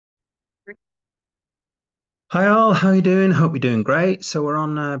Hi all, how you doing? Hope you're doing great. So we're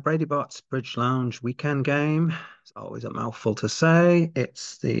on Bradybot's Bridge Lounge weekend game. It's always a mouthful to say.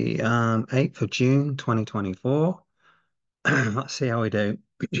 It's the 8th of June, 2024. Let's see how we do.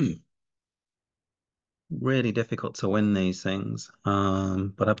 Really difficult to win these things,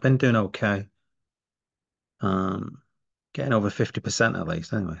 but I've been doing okay. Um, Getting over 50% at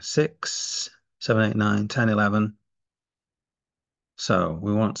least. Anyway, 6, 7, 8, 9, 10, 11. So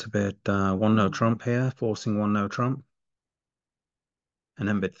we want to bid one no trump here, forcing one no trump, and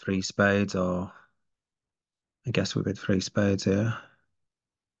then bid three spades, or I guess we bid three spades here.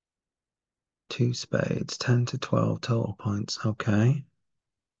 Two spades, 10 to 12 total points. Okay.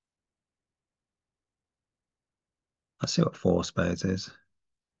 Let's see what four spades is.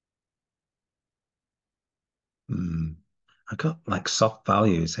 Hmm. I got like soft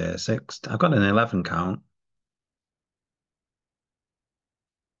values here. Six. I've got an 11 count.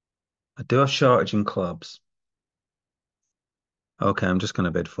 I do have shortage in clubs. Okay, I'm just going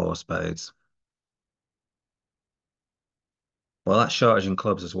to bid four spades. Well, that shortage in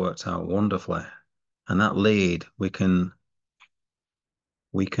clubs has worked out wonderfully. And that lead, we can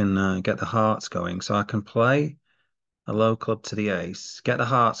get the hearts going. So I can play a low club to the ace, get the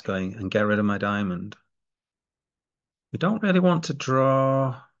hearts going, and get rid of my diamond. We don't really want to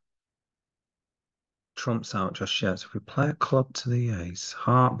draw trumps out just yet. So if we play a club to the ace,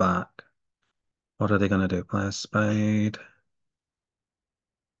 heart back, what are they going to do? Play a spade?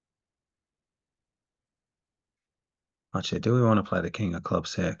 Actually, do we want to play the king of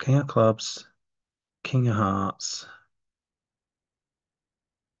clubs here? King of clubs, king of hearts.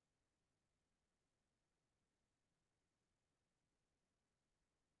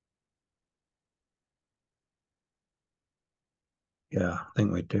 Yeah, I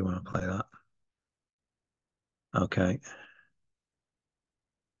think we do want to play that. Okay.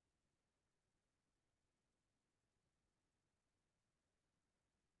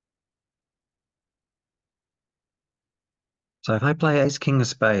 So if I play ace, king of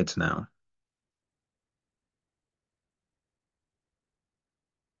spades now,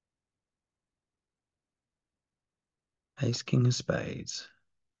 ace, king of spades,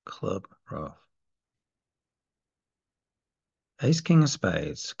 club, rough. Ace, king of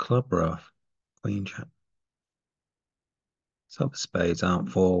spades, club, rough, queen, jack. So the spades out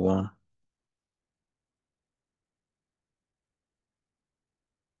 4-1.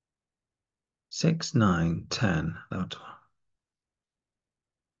 6, 9, 10. That one.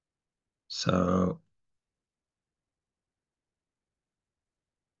 So,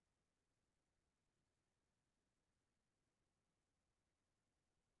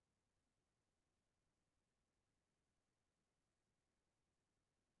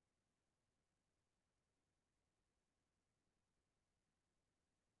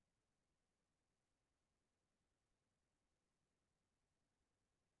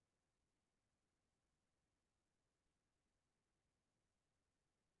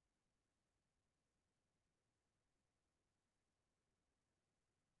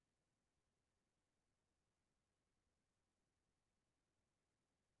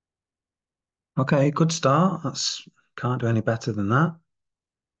 okay, good start. That's can't do any better than that.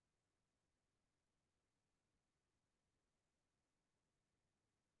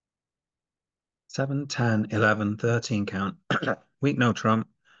 7, 10, 11, 13 count. Weak no trump.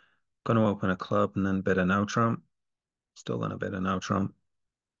 Going to open a club and then bid a no trump. Still going to bid a no trump.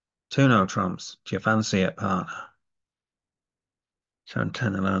 Two no trumps. Do you fancy it, partner? 7,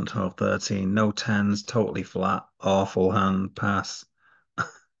 10, 11, 12, 13. No tens. Totally flat. Awful hand. Pass.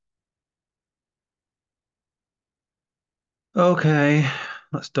 Okay.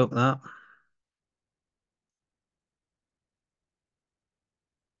 Let's duck that.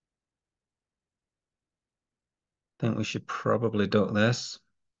 Think we should probably duck this.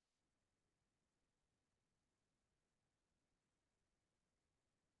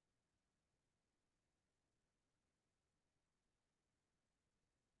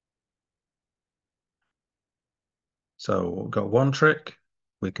 So we've got one trick.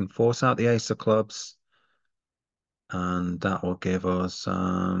 We can force out the ace of clubs, and that will give us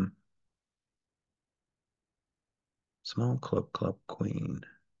small club, club, queen,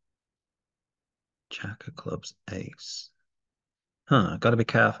 jack of clubs, ace. Huh, I've got to be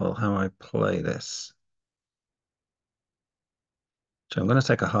careful how I play this. So I'm going to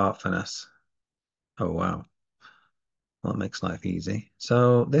take a heart finesse. Oh, wow. Well, that makes life easy.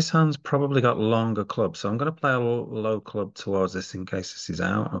 So this hand's probably got longer clubs. So I'm going to play a low club towards this in case this is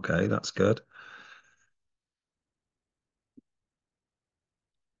out. Okay, that's good.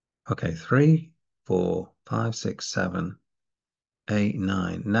 Okay, 3, 4, 5, 6, 7. 8,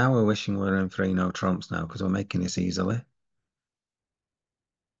 9. Now we're wishing we're in three no trumps now because we're making this easily.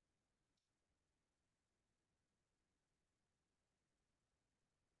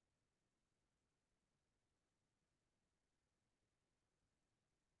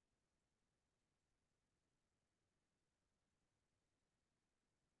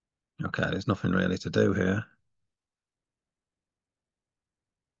 Okay, there's nothing really to do here.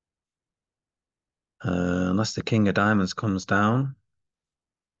 Unless the king of diamonds comes down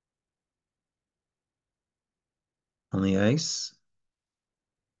on the ace,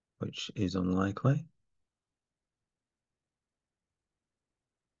 which is unlikely.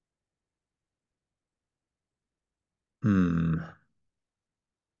 Hmm.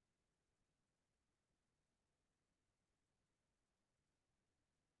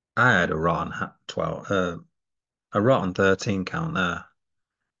 I had a rotten 12, a rotten 13 count there.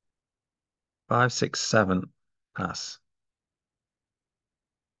 5, 6, 7 pass.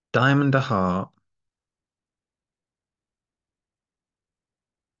 Diamond a heart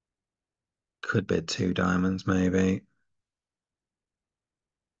could be two diamonds maybe.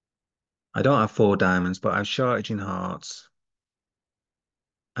 I don't have four diamonds, but I have shortage in hearts.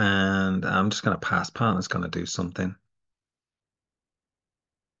 And I'm just going to pass. Partner's going to do something.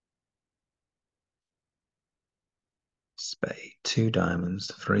 Spade, two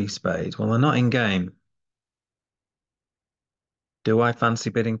diamonds, three spades. Well, they're not in game. Do I fancy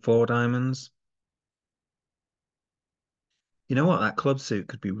bidding four diamonds? You know what? That club suit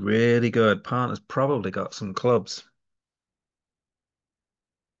could be really good. Partner's probably got some clubs.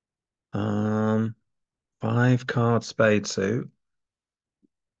 Um, five card spade suit.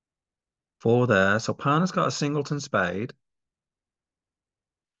 Four there. So partner's got a singleton spade.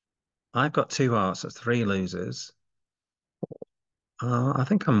 I've got two hearts. That's three losers. I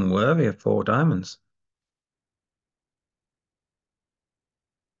think I'm worthy of four diamonds.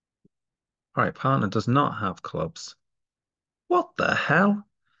 All right, partner does not have clubs. What the hell?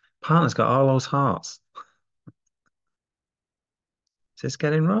 Partner's got all those hearts. Is this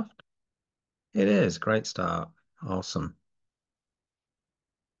getting rough? It is. Great start. Awesome.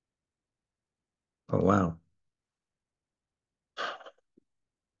 Oh, wow.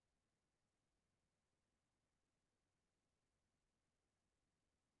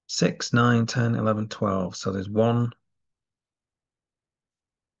 6, 9, 10, 11, 12. So there's one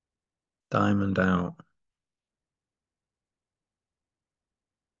diamond out.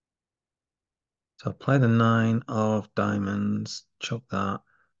 So I'll play the nine of diamonds, chuck that.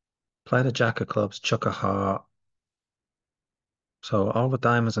 Play the jack of clubs, chuck a heart. So all the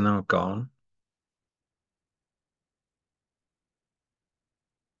diamonds are now gone.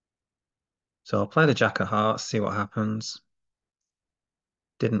 So I'll play the jack of hearts, see what happens.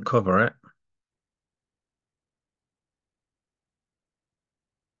 Didn't cover it.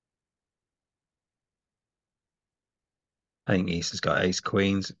 I think East has got ace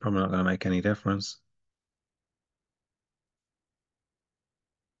queens. Probably not going to make any difference.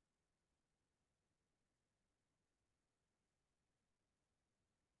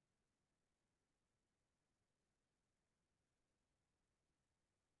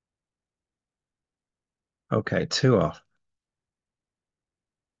 Okay, two off.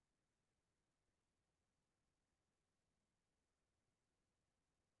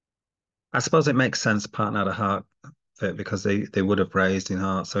 I suppose it makes sense partner had a heart fit because they would have raised in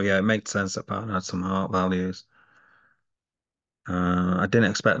heart. So yeah, it makes sense that partner had some heart values. I didn't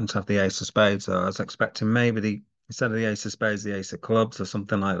expect them to have the ace of spades, though. I was expecting maybe the instead of the ace of spades, the ace of clubs or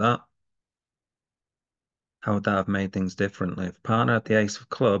something like that. How would that have made things differently? If partner had the ace of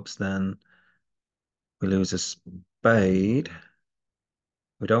clubs, then we lose a spade.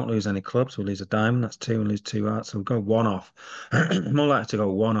 We don't lose any clubs. We lose a diamond. That's two and lose two hearts. So we go one off. More likely to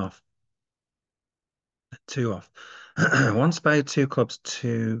go one off, two off. One spade, two clubs,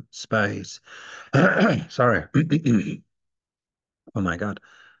 two spades. Sorry. Oh my God.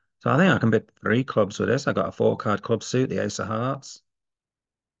 So I think I can bid three clubs with this. I got a four card club suit, the ace of hearts.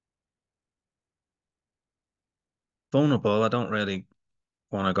 Vulnerable. I don't really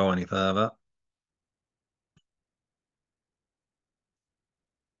want to go any further.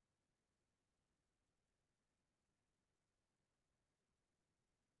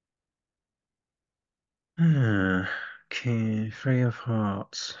 Okay, three of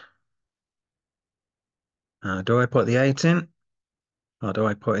hearts. Do I put the eight in or do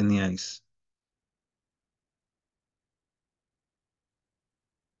I put in the ace?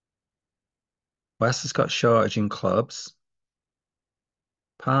 West has got shortage in clubs.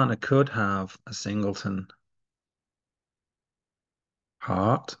 Partner could have a singleton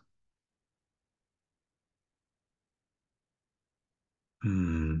heart.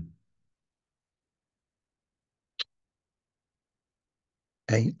 Hmm.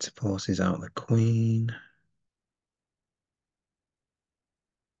 Eight forces out the queen.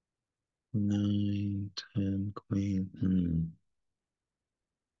 Nine, ten, queen.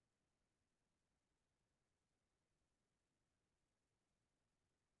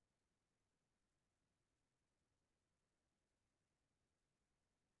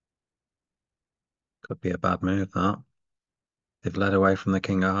 Could be a bad move, that. They've led away from the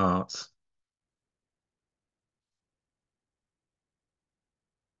King of Hearts.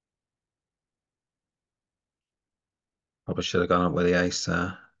 Probably should have gone up with the ace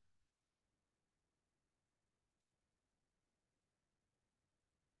there.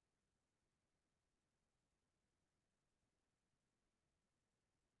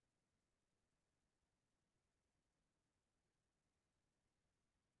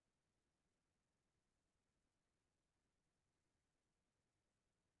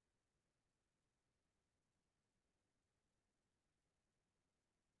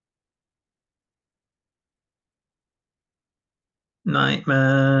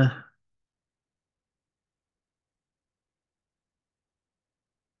 Nightmare.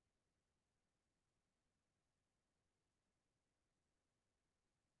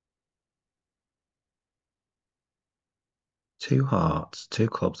 Two hearts, two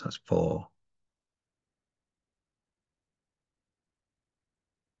clubs, that's four.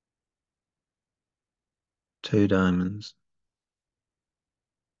 Two diamonds.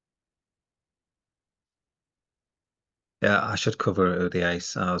 Yeah, I should cover it with the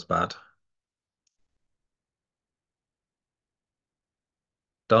ace. That was bad.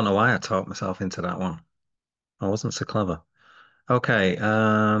 Don't know why I talked myself into that one. I wasn't so clever. Okay,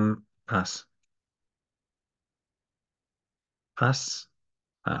 pass. Pass.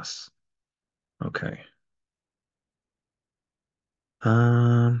 Pass. Okay.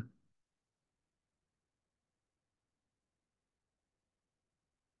 Um,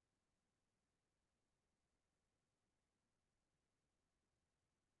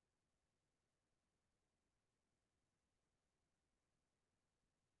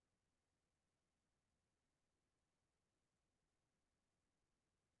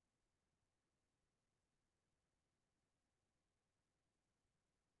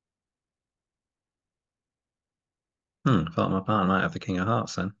 thought my partner might have the King of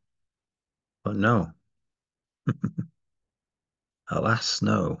Hearts then. But no. Alas,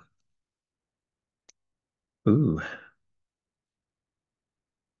 no. Ooh.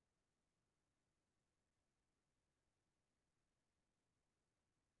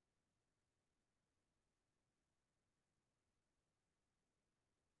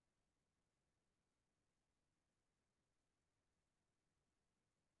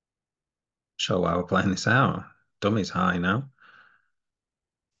 Show why we're playing this out. Dummy's high now.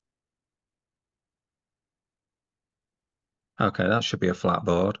 Okay, that should be a flat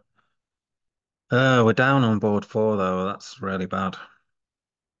board. We're down on board four though. That's really bad.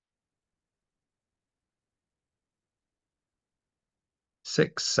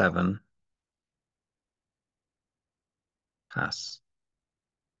 Six, seven, pass.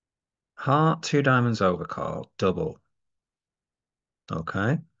 Heart, two diamonds overcall, double.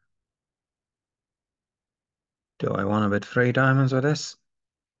 Okay. Do I want to bid three diamonds with this?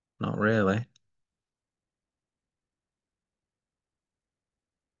 Not really.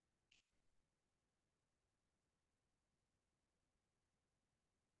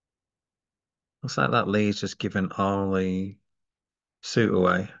 Looks like that lead's just giving all the suit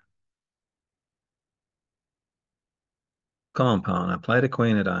away. Come on, partner. Play the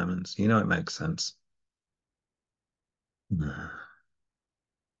Queen of Diamonds. You know it makes sense.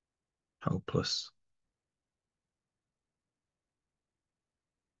 Hopeless.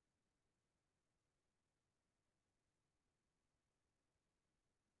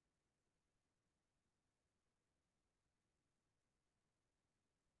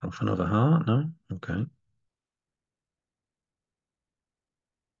 Off another heart? No? Okay.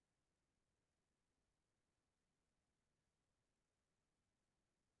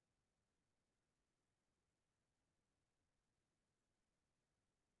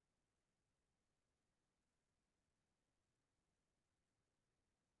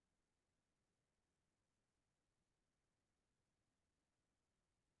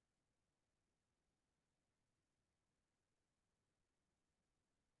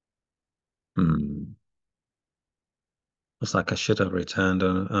 Hmm. Looks like I should have returned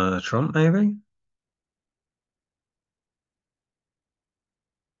a trump, maybe?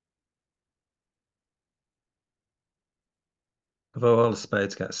 Although all the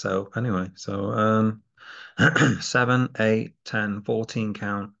spades get soap anyway. So, 7, 8, 10, 14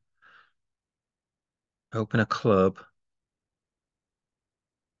 count. Open a club.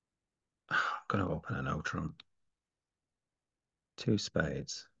 I'm going to open a no trump. Two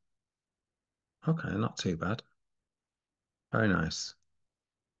spades. Okay, not too bad. Very nice.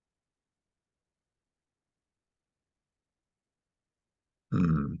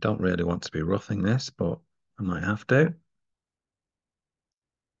 Don't really want to be roughing this, but I might have to.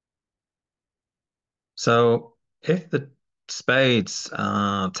 So if the spades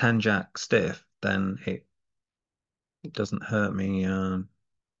are 10 jack stiff, then it doesn't hurt me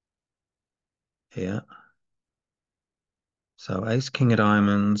here. So ace, king of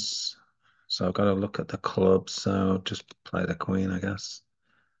diamonds. So I've got to look at the clubs. So just play the queen, I guess.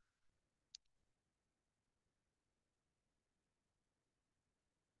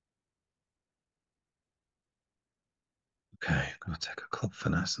 Okay, I'm gonna take a club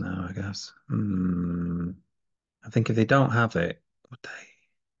finesse now, I guess. I think if they don't have it, would they?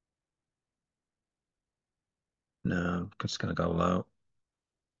 No, I'm just gonna go low.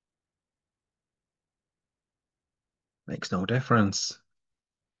 Makes no difference.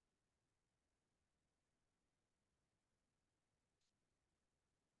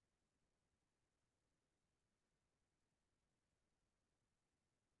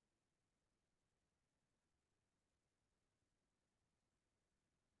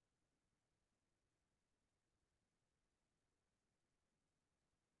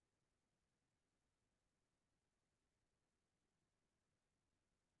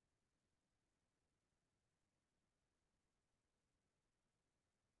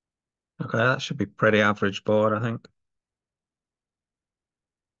 Okay, that should be pretty average board, I think.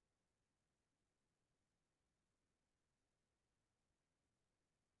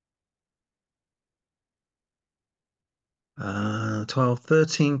 12,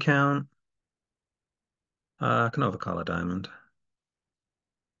 13 count. I can overcall a diamond.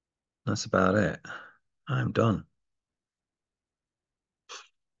 That's about it. I'm done.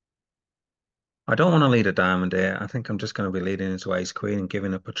 I don't want to lead a diamond here. I think I'm just going to be leading into ace queen and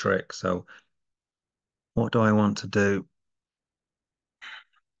giving up a trick. So what do I want to do?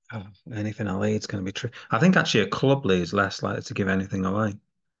 Oh, anything I lead is going to be tricky. I think actually a club lead is less likely to give anything away.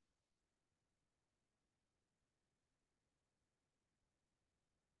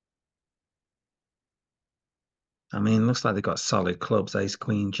 I mean, looks like they've got solid clubs, ace,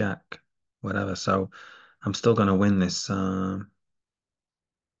 queen, jack, whatever. So I'm still going to win this.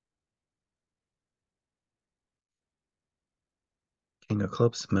 King of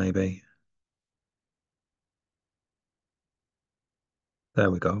clubs, maybe. There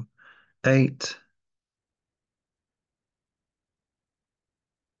we go. Eight.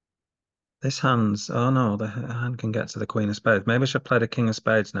 This hand's, oh no, the hand can get to the queen of spades. Maybe I should play the king of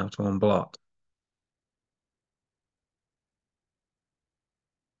spades now to unblock.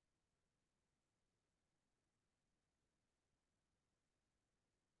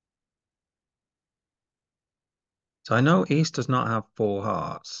 So I know East does not have four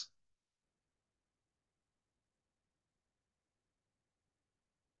hearts.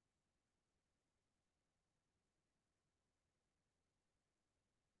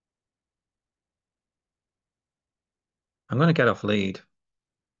 I'm going to get off lead.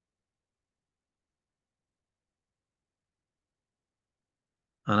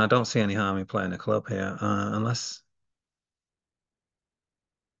 And I don't see any harm in playing a club here, unless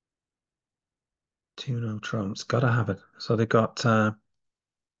two no trumps. Gotta have it. So they've got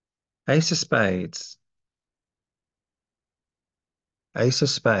ace of spades, ace of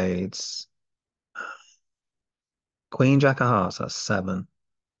spades, queen jack of hearts, that's seven.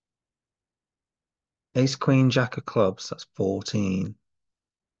 Ace queen jack of clubs, that's 14.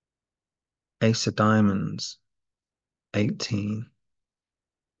 Ace of diamonds, 18.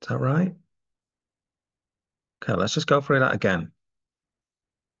 Is that right? Okay, let's just go through that again.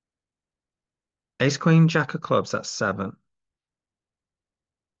 Ace queen jack of clubs, that's seven.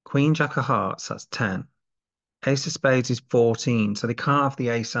 Queen jack of hearts, that's 10. Ace of spades is 14. So they can't have the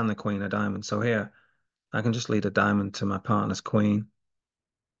ace and the queen of diamonds. So here, I can just lead a diamond to my partner's queen.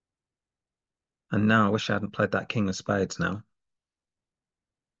 And now I wish I hadn't played that king of spades now.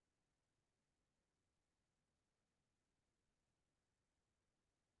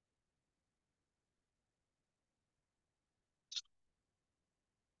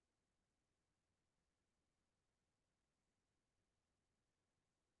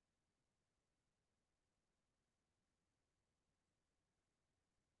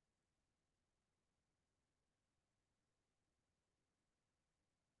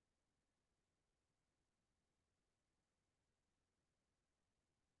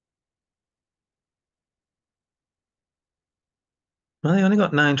 Well, they only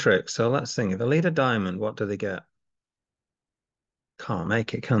got nine tricks, so let's think. If they lead a diamond, what do they get? Can't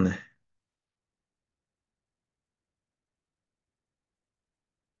make it, can they?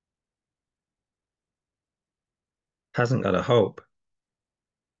 Hasn't got a hope.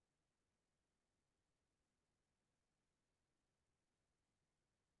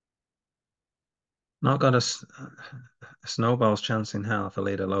 Not got a snowball's chance in hell if they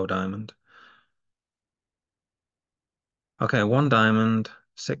lead a low diamond. Okay, one diamond,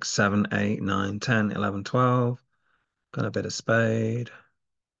 six, seven, eight, nine, 10, 11, 12. Got a bit of spade.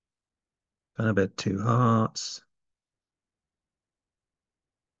 Got a bit two hearts.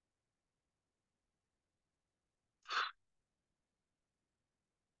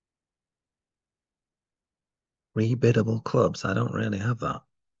 Rebiddable clubs. I don't really have that.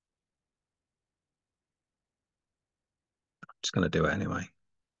 Just gonna do it anyway.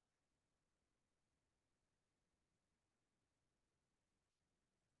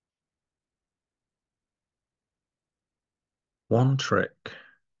 One trick.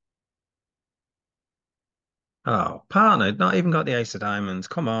 Oh, partner, not even got the ace of diamonds.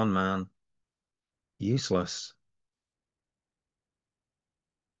 Come on, man. Useless.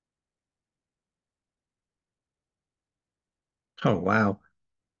 Oh, wow.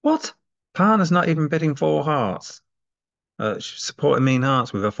 What? Partner's not even bidding four hearts. She's supporting mean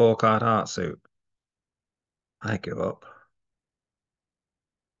hearts with a four card heart suit. I give up.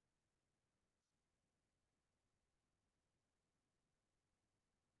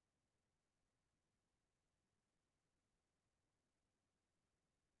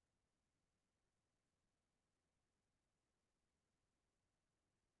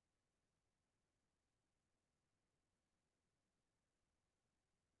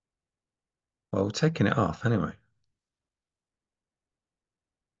 Well, we're taking it off anyway.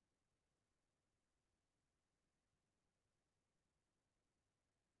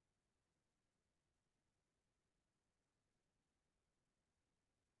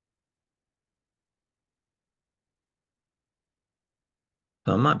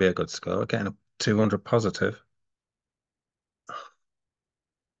 That might be a good score. Getting a 200 positive.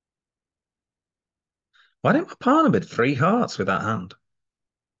 Why didn't my partner bid three hearts with that hand?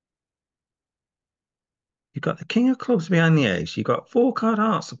 You got the king of clubs behind the ace. You got four card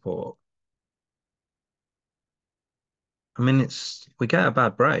heart support. I mean, we get a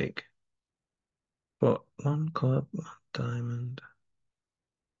bad break, but one club, one diamond.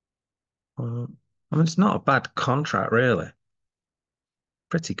 Well, I mean, it's not a bad contract, really.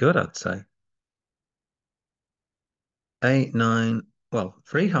 Pretty good, I'd say. Eight, nine. Well,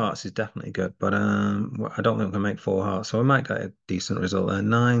 three hearts is definitely good, but well, I don't think we can make four hearts, so we might get a decent result there.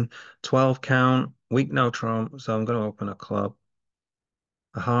 Nine, 12 count, weak no trump, so I'm going to open a club.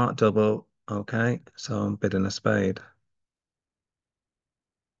 A heart double, okay, so I'm bidding a spade.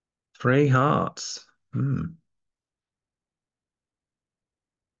 Three hearts. Hmm.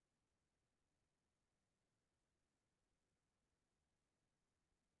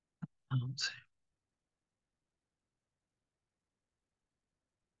 Let's see.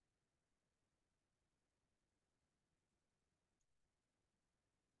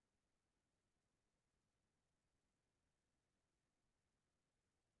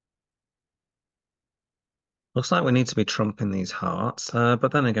 Looks like we need to be trumping these hearts,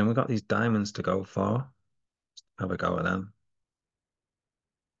 but then again, we've got these diamonds to go for. Have a go at them.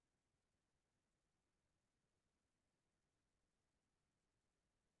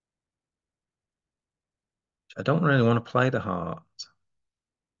 I don't really want to play the heart.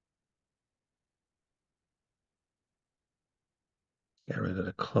 Get rid of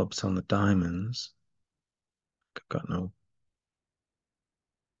the clubs on the diamonds. I've got no.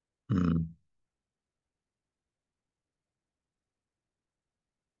 Hmm.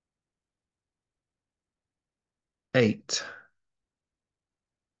 Eight,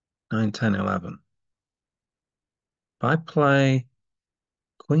 nine, 10, 11. If I play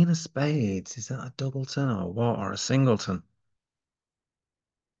Queen of Spades, is that a doubleton or what? Or a singleton?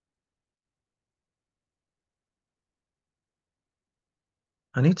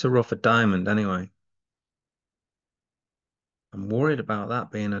 I need to ruff a diamond anyway. I'm worried about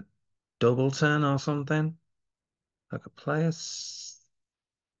that being a doubleton or something. I could play Let's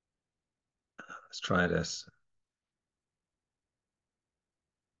try this.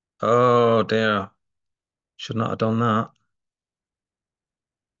 Oh dear. Should not have done that.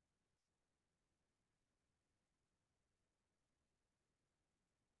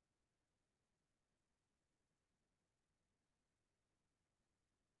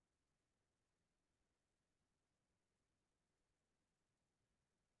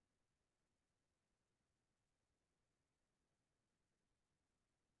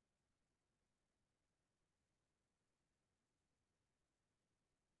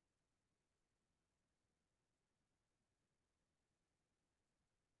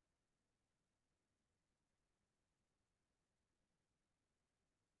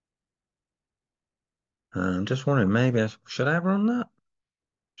 I'm just wondering, maybe should I have run that?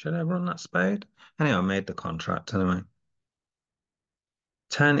 Should I have run that spade? Anyway, I made the contract anyway.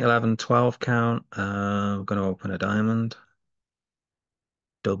 10, 11, 12 count. I'm going to open a diamond.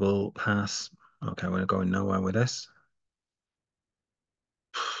 Double pass. Okay, we're going nowhere with this.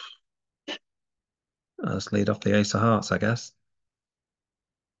 Let's lead off the ace of hearts, I guess.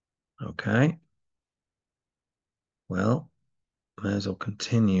 Okay. Well, may as well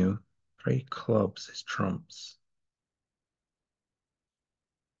continue. Three clubs is trumps.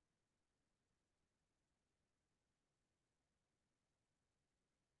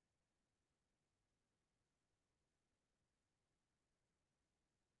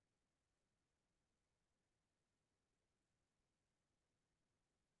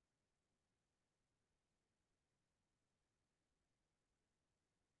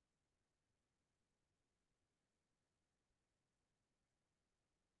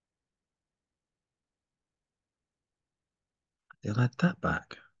 They let that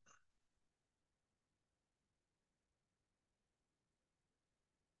back.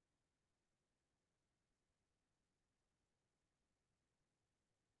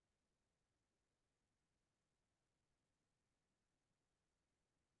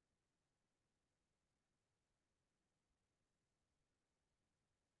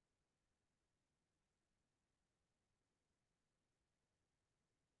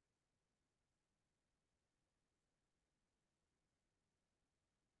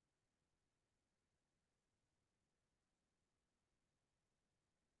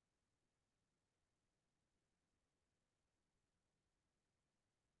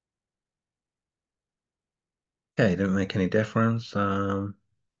 Okay, didn't make any difference. Don't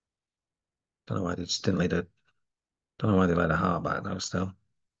know why they just didn't let it. Don't know why they let a heart back though. Still,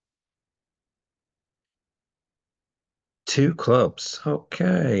 two clubs.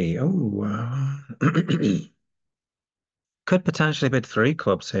 Okay. Oh, could potentially bid three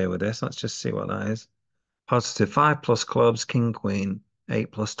clubs here with this. Let's just see what that is. Positive 5 plus clubs, king, queen,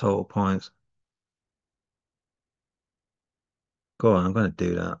 8 plus total points. Go on, I'm going to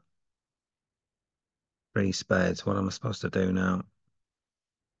do that. Three spades. What am I supposed to do now?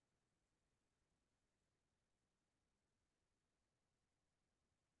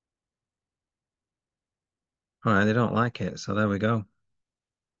 All right, they don't like it, so there we go.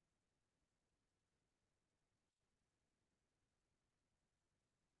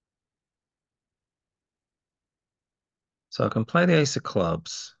 So I can play the ace of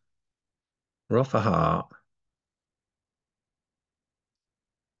clubs, ruff a heart.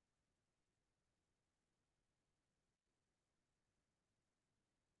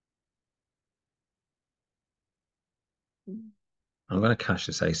 I'm going to cash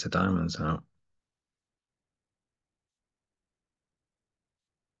this ace of diamonds out.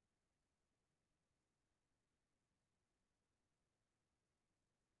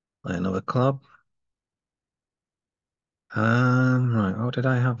 Play another club. Right, what did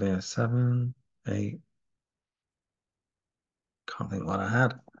I have here? 7, 8. Can't think what I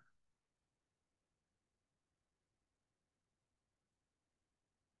had.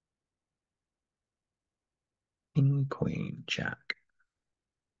 King, queen, jack.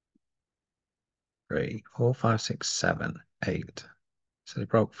 3, 4, 5, 6, 7, 8. So they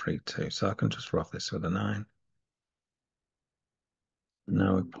broke 3, 2. So I can just rough this with a 9.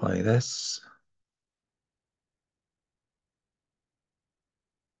 Now we play this.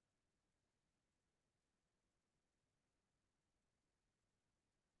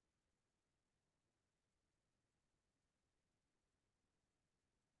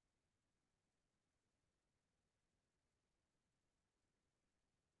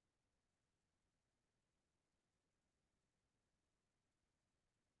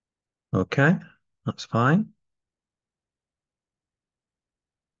 Okay, that's fine.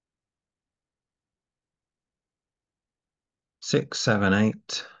 6, 7,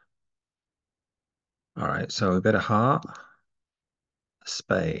 8. All right, so a bit of heart, a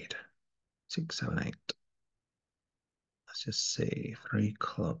spade. 6, 7, 8. Let's just see. 3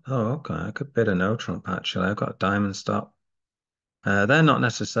 club. Oh, okay. I could bid a no trump actually. I've got a diamond stop. They're not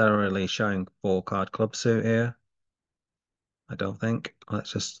necessarily showing 4 card club suit here. I don't think.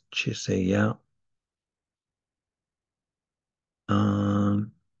 Let's just see. Yeah.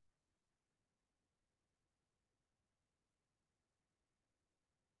 Um.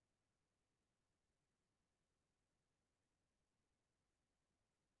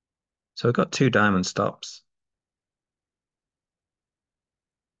 So we've got 2 diamond stops.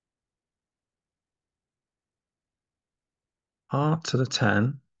 Heart to the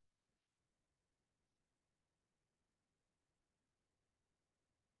 10.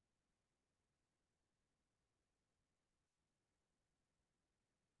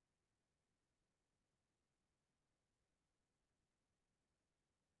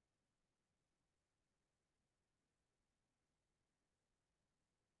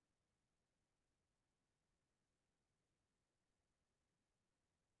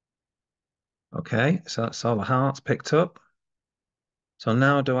 Okay, so that's all the hearts picked up. So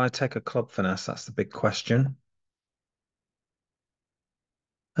now do I take a club finesse? That's the big question.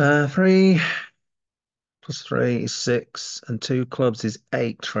 Three plus three is six, and two clubs is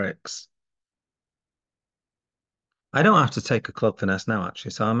eight tricks. I don't have to take a club finesse now,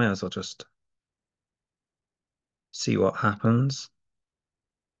 actually, so I may as well just see what happens.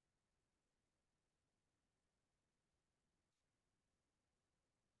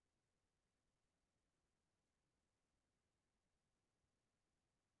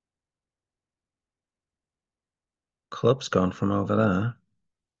 Club's gone from over there.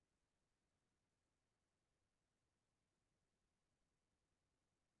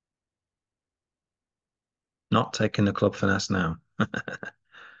 Not taking the club finesse now.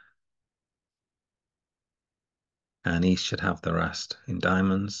 And he should have the rest in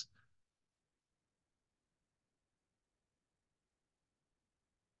diamonds.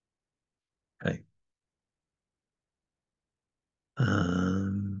 Okay.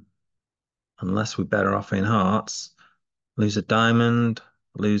 Um, Unless we're better off in hearts. Lose a diamond,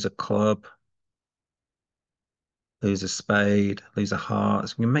 lose a club, lose a spade, lose a heart.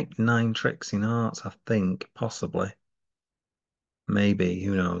 So we can make nine tricks in hearts, I think, possibly. Maybe,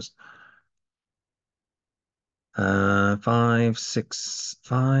 who knows? Five, six,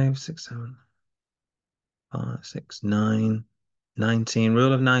 seven, five, six, nine, 19.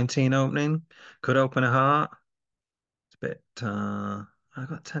 Rule of 19 opening. Could open a heart. It's a bit, I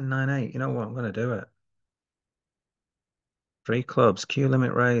got 10, 9, 8. You know what? I'm going to do it. Three clubs, Q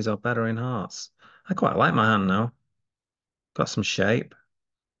limit raise or better in hearts. I quite like my hand now. Got some shape.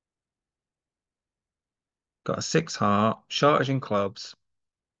 Got a six heart, shortage in clubs.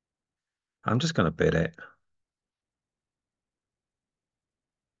 I'm just going to bid it.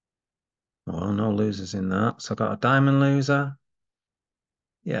 Well, no losers in that. So I got a diamond loser.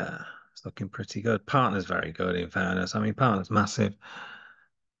 Yeah, it's looking pretty good. Partner's very good, in fairness. I mean, partner's massive.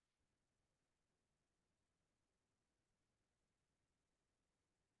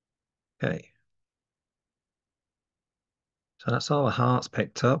 Okay, so that's all the hearts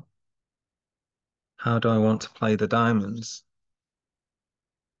picked up. How do I want to play the diamonds?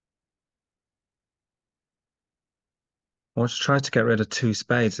 I want to try to get rid of two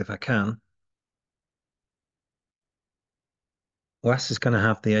spades if I can. Wes is going to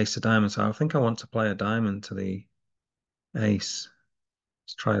have the ace of diamonds, so I think I want to play a diamond to the ace.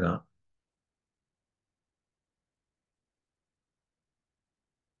 Let's try that.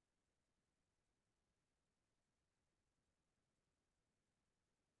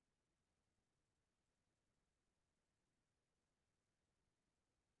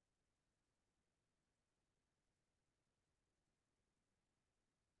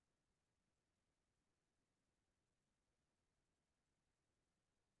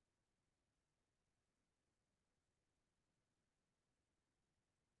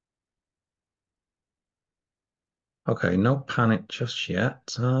 Okay, no panic just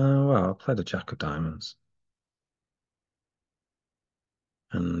yet. Well, I'll play the jack of diamonds.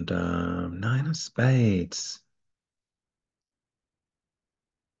 And nine of spades.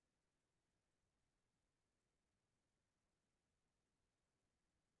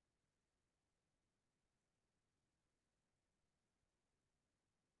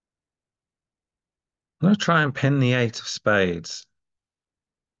 I'm going to try and pin the eight of spades.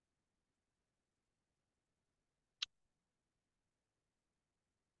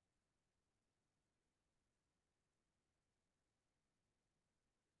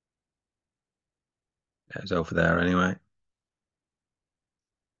 It's over there anyway.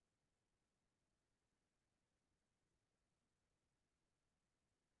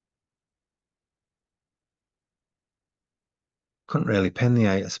 Couldn't really pin the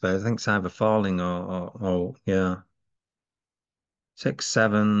eight of spades. I think it's either falling or yeah. 6,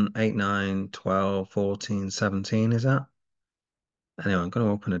 7, 8, 9, 12, 14, 17, is that? Anyway, I'm going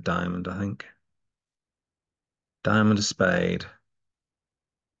to open a diamond, I think. Diamond, a spade.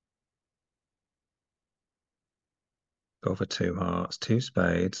 Go for two hearts, two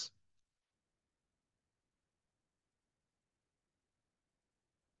spades.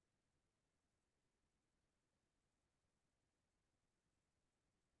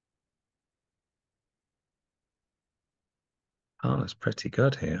 Oh, that's pretty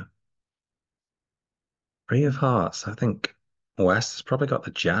good here. Three of hearts. I think West has probably got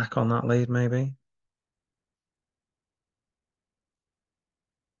the jack on that lead, maybe.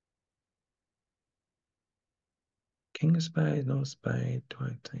 King of spade, no spade. Do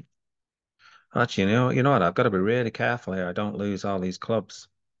I think? Actually, you know what? I've got to be really careful here. I don't lose all these clubs.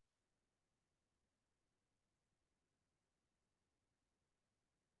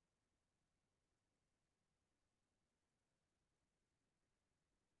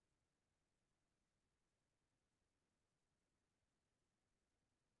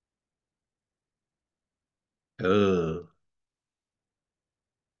 Ugh.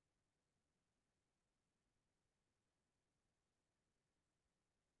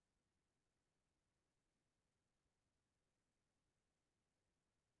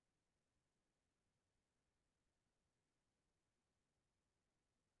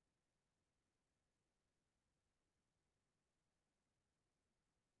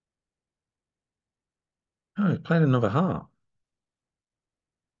 Oh, he played another heart.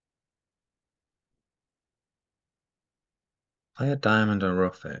 Play a diamond and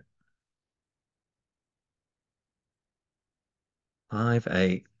rough it. 5,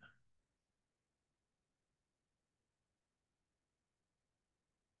 8.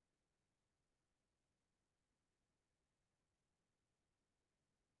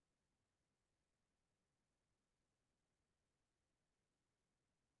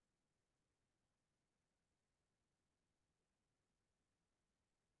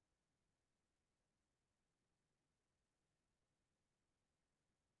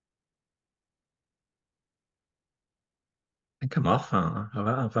 I think I'm off, aren't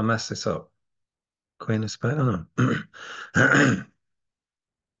I? Have I messed this up? Queen of Spades? Oh, no.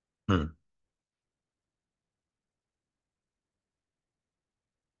 Hmm.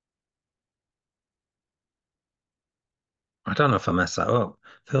 I don't know if I messed that up.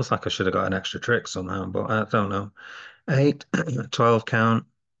 Feels like I should have got an extra trick somehow, but I don't know. 8, 12 count.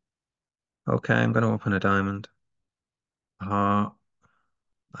 Okay, I'm going to open a diamond. Heart.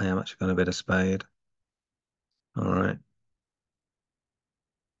 I am actually going to bid a spade. All right.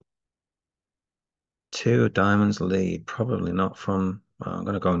 2 diamonds lead. Probably not from. Well, I'm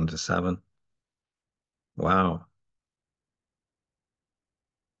going to go into 7. Wow.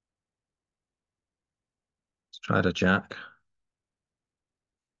 Let's try the jack.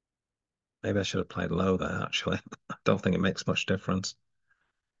 Maybe I should have played low there, actually. I don't think it makes much difference.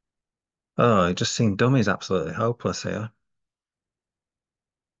 Oh, it just seemed dummies absolutely hopeless here.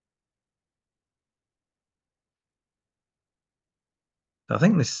 I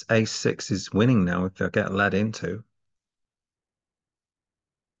think this ace 6 is winning now if they get led into.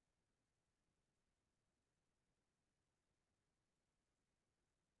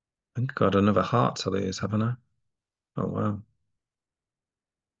 I think I've got another heart to lose, haven't I? Oh, wow.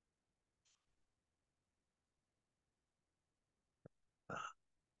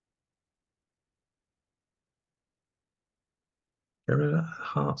 Get rid of that.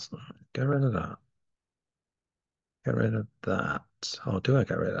 Hearts. Get rid of that. Get rid of that. Oh, do I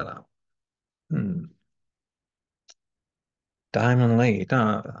get rid of that? Hmm. Diamond lead.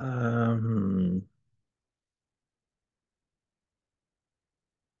 No,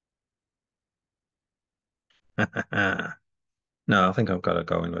 no, I think I've got to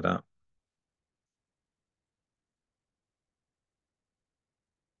go in with that.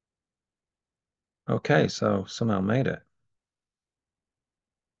 Okay, so somehow made it.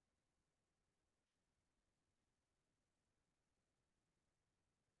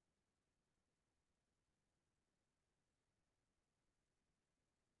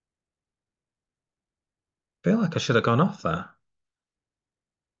 Feel like I should have gone off there.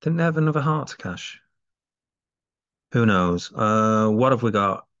 Didn't they have another heart to cash? Who knows? What have we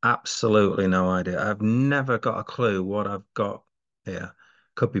got? Absolutely no idea. I've never got a clue what I've got here.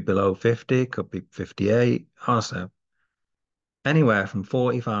 Could be below 50, could be 58. Honestly, anywhere from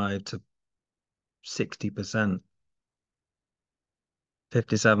 45 to 60%,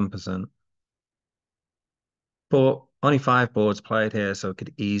 57%. But only 5 boards played here, so it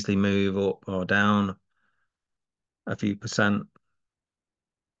could easily move up or down a few percent.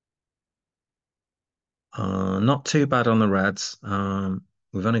 Not too bad on the Reds.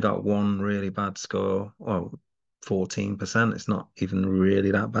 We've only got one really bad score. Well, 14%. It's not even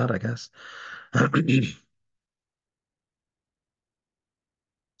really that bad, I guess.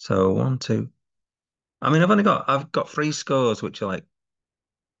 So one, two. I mean, I've got 3 scores which are like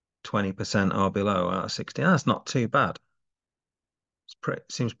 20% or below out of 60. That's not too bad.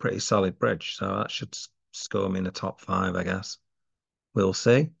 Seems pretty solid bridge. So that should score me in the top 5, I guess. We'll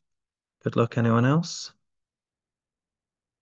see. Good luck, anyone else?